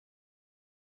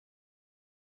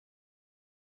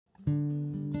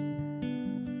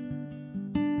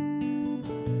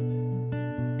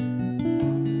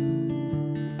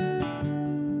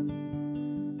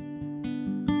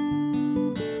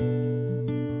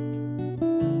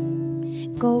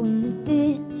Going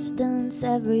the distance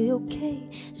every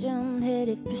occasion,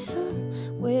 headed for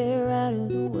somewhere out of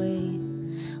the way.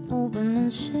 Moving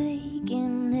and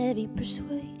shaking, heavy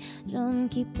persuasion,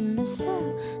 keeping us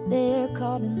out there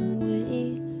caught in the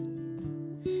waves.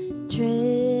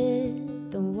 Tread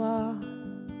the water,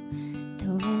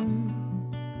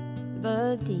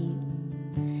 the deep,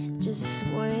 just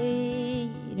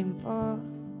waiting for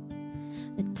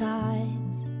the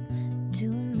tides to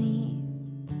meet.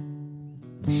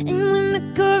 And when the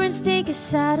currents take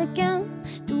us out again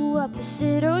to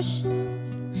opposite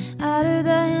oceans, out of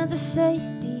the hands of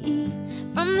safety,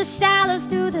 from the shallows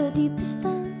to the deepest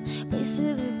end,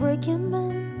 places we break and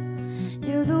bend.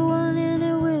 You're the one in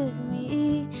it with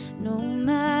me, no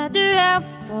matter how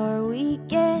far we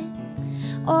get.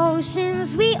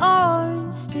 Oceans we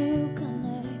are still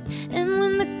connect. And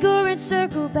when the currents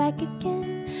circle back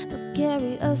again, they'll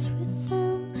carry us with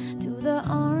them to the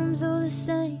arms of the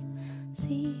same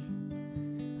sea.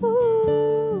 Ooh.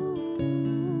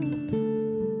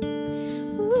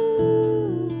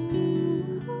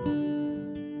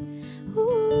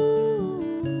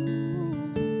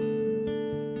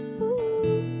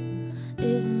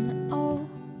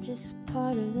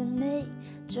 Part of the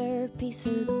nature, piece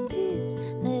of the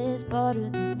business, part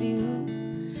of the view.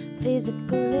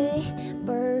 Physical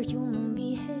labor, human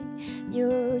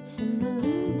behavior, it's an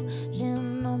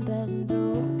illusion I'm passing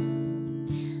through.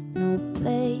 No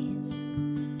place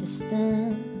to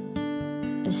stand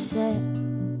or set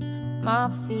my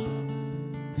feet,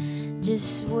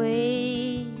 just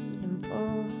waiting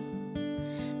for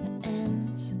the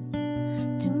ends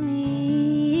to meet.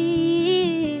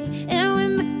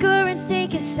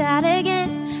 Take us out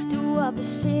again to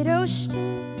opposite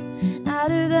oceans,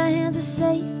 out of the hands of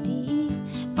safety,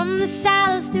 from the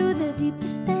shallows to the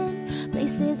deepest end,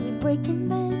 places we break and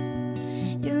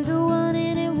bend. You're the one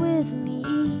in it with me,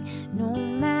 no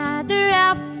matter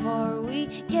how far we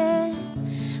get.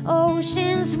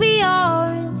 Oceans we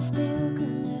are and still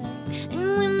connect.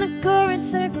 And when the currents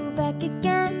circle back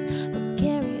again, they'll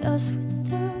carry us with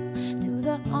them to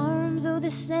the arms of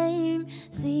the same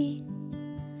sea.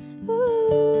 Ooh,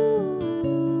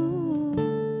 ooh,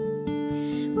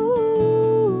 ooh,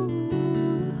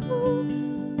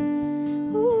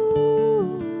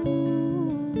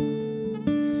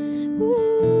 ooh.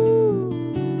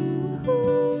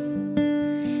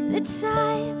 The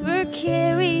tides we're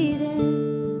carried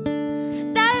in,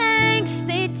 the lengths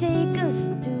they take us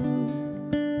to,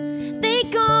 they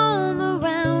come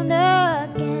around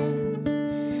again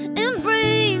and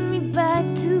bring me back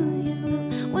to you.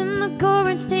 When the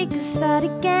currents take us out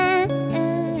again,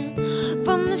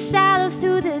 from the shallows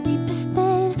to the deepest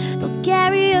end, they'll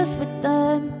carry us with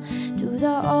them to the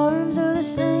arms of the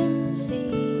same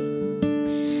sea,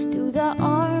 to the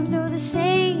arms of the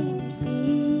same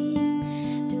sea,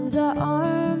 to the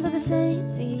arms of the same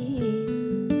sea,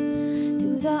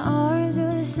 to the arms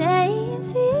of the same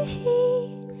sea,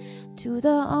 to the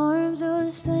arms of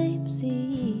the same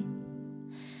sea,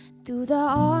 to the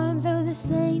arms of the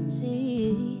same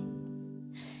sea.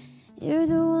 You're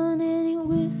the one in it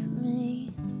with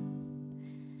me,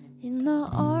 in the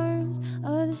arms